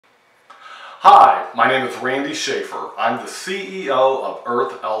Hi, my name is Randy Schafer. I'm the CEO of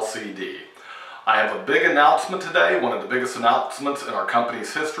EarthLCD. I have a big announcement today, one of the biggest announcements in our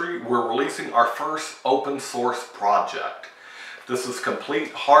company's history. We're releasing our first open source project. This is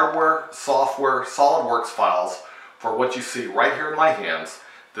complete hardware, software, SolidWorks files for what you see right here in my hands.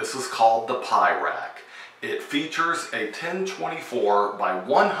 This is called the Pi-Raq. It features a 1024 by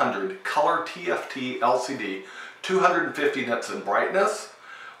 100 color TFT LCD, 250 nits in brightness,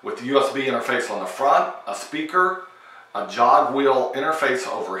 with the USB interface on the front, a speaker, a jog wheel interface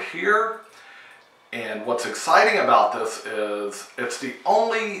over here. And what's exciting about this is it's the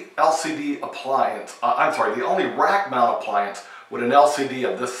only LCD appliance, the only rack mount appliance with an LCD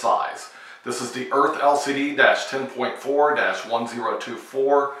of this size. This is the EarthLCD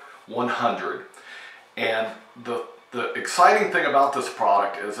 10.4-1024-100. And the exciting thing about this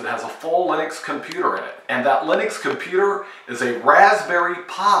product is it has a full Linux computer in it. And that Linux computer is a Raspberry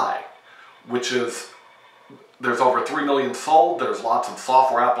Pi, which is, there's over 3 million sold. There's lots of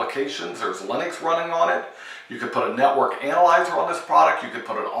software applications. There's Linux running on it. You could put a network analyzer on this product. You could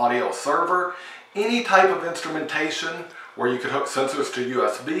put an audio server. Any type of instrumentation where you could hook sensors to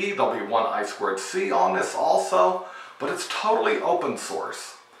USB. There'll be one I2C on this also, but it's totally open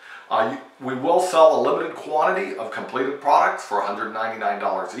source. We will sell a limited quantity of completed products for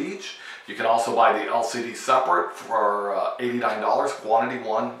 $199 each. You can also buy the LCD separate for $89, quantity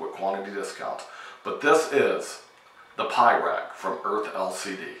one with quantity discounts. But this is the Pi-Raq from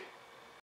EarthLCD.